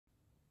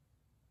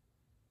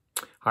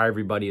Hi,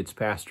 everybody. It's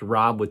Pastor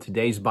Rob with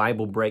today's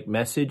Bible Break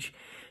message.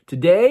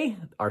 Today,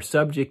 our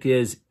subject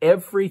is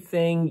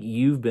everything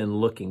you've been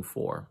looking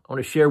for. I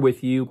want to share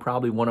with you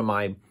probably one of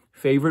my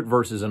favorite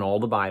verses in all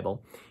the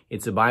Bible.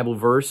 It's a Bible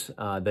verse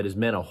that has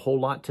meant a whole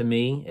lot to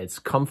me. It's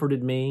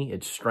comforted me,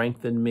 it's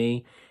strengthened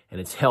me, and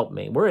it's helped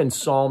me. We're in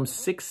Psalm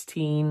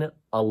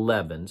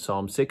 16:11.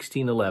 Psalm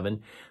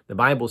 16:11. The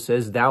Bible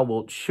says, "Thou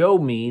wilt show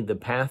me the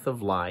path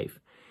of life.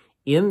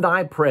 In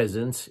thy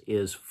presence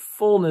is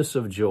fullness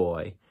of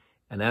joy,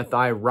 and at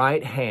thy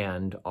right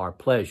hand are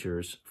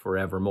pleasures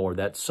forevermore."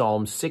 That's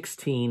Psalm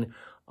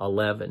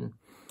 16:11.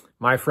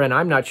 My friend,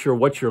 I'm not sure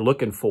what you're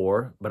looking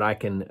for, but I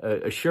can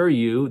assure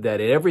you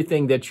that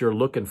everything that you're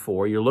looking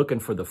for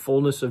the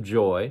fullness of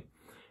joy,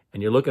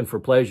 and you're looking for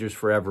pleasures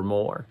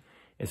forevermore.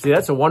 And see,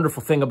 that's a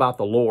wonderful thing about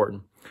the Lord.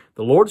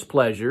 The Lord's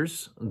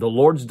pleasures, the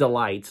Lord's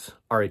delights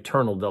are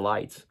eternal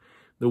delights.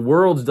 The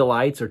world's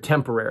delights are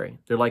temporary.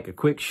 They're like a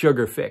quick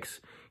sugar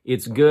fix.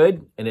 It's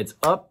good, and it's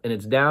up, and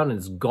it's down, and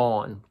it's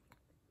gone.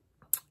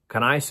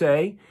 Can I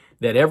say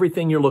that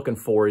everything you're looking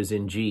for is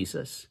in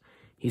Jesus?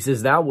 He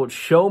says, "Thou wilt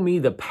show me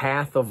the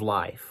path of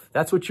life."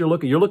 That's what you're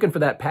looking. You're looking for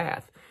that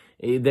path.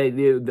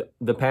 The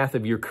path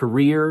of your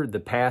career,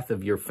 the path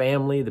of your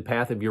family, the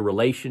path of your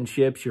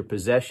relationships, your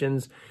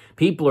possessions.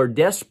 People are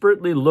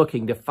desperately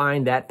looking to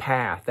find that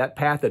path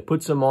that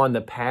puts them on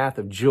the path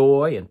of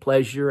joy and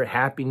pleasure,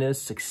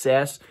 happiness,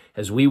 success,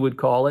 as we would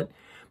call it.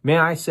 May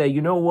I say,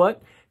 you know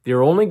what?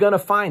 They're only going to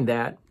find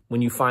that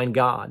when you find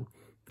God.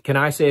 Can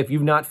I say, if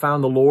you've not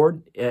found the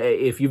Lord,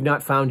 if you've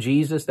not found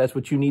Jesus, that's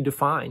what you need to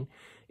find.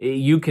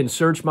 You can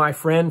search, my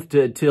friend,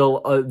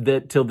 till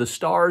the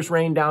stars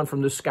rain down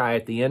from the sky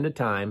at the end of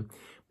time,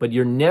 but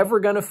you're never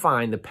going to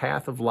find the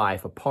path of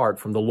life apart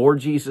from the Lord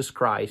Jesus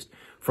Christ,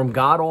 from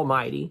God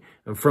Almighty,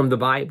 and from the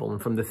Bible,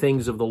 and from the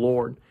things of the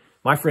Lord.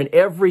 My friend,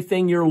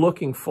 everything you're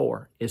looking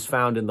for is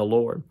found in the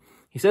Lord.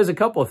 He says a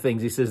couple of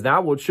things. He says,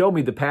 "Thou wilt show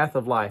me the path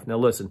of life." Now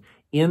listen,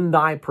 in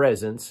thy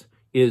presence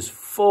is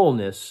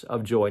fullness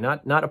of joy.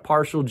 Not a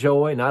partial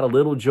joy, not a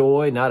little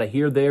joy, not a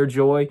here, there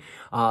joy,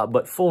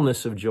 but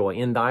fullness of joy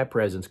in thy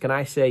presence. Can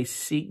I say,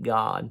 seek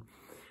God.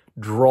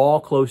 Draw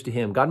close to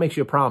him. God makes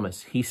you a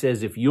promise. He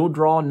says, if you'll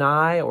draw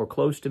nigh or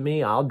close to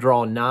me, I'll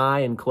draw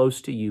nigh and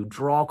close to you.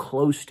 Draw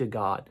close to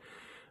God.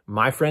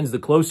 My friends, the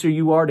closer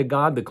you are to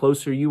God, the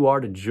closer you are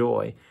to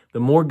joy.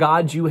 The more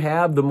God you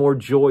have, the more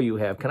joy you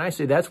have. Can I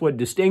say that's what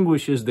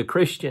distinguishes the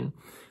Christian?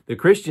 The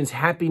Christian's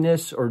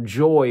happiness or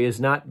joy is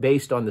not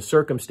based on the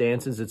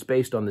circumstances, it's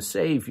based on the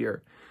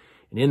Savior.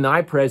 And in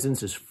thy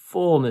presence is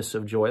fullness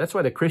of joy. That's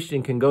why the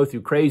Christian can go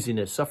through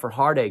craziness, suffer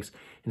heartaches,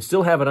 and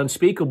still have an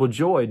unspeakable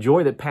joy,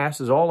 joy that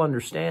passes all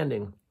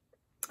understanding.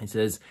 He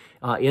says,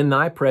 in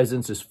thy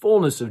presence is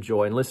fullness of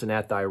joy, and listen,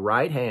 at thy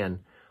right hand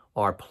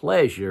are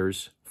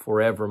pleasures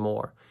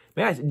forevermore.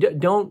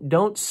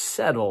 Don't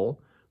settle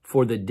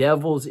for the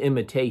devil's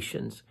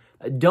imitations.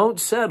 Don't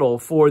settle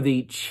for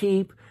the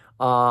cheap,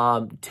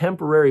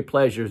 temporary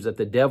pleasures that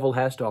the devil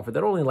has to offer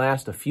that only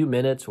last a few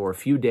minutes or a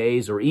few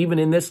days or even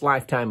in this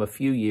lifetime a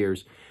few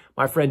years.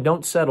 My friend,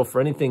 don't settle for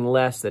anything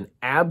less than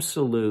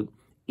absolute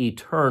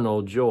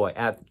eternal joy.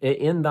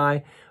 In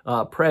thy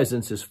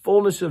presence is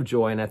fullness of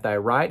joy, and at thy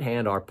right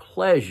hand are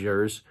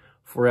pleasures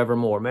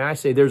forevermore. May I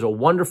say, there's a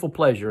wonderful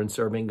pleasure in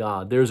serving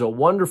God. There's a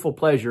wonderful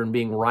pleasure in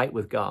being right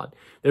with God.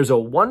 There's a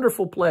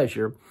wonderful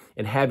pleasure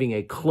in having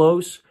a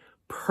close,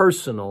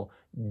 personal,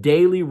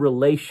 daily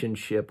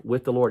relationship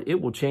with the Lord.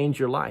 It will change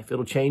your life.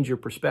 It'll change your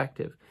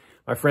perspective.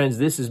 My friends,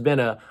 this has been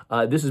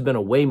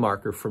a way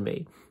marker for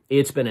me.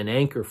 It's been an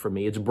anchor for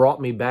me. It's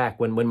brought me back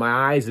when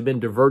my eyes have been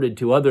diverted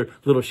to other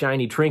little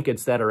shiny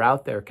trinkets that are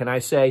out there. Can I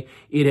say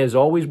it has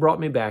always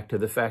brought me back to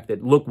the fact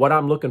that, look, what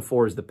I'm looking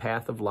for is the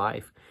path of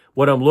life.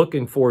 What I'm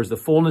looking for is the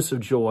fullness of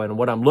joy, and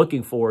what I'm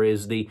looking for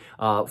is the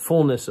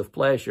fullness of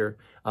pleasure,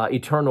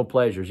 eternal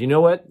pleasures. You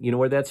know what? You know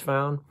where that's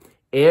found?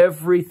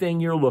 Everything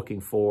you're looking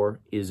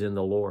for is in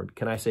the Lord.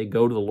 Can I say,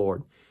 go to the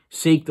Lord,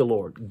 seek the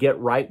Lord, get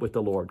right with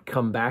the Lord,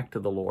 come back to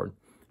the Lord.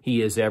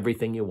 He is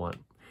everything you want.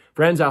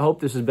 Friends, I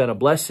hope this has been a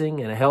blessing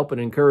and a help and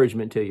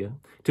encouragement to you.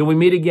 Till we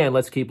meet again,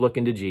 let's keep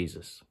looking to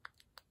Jesus.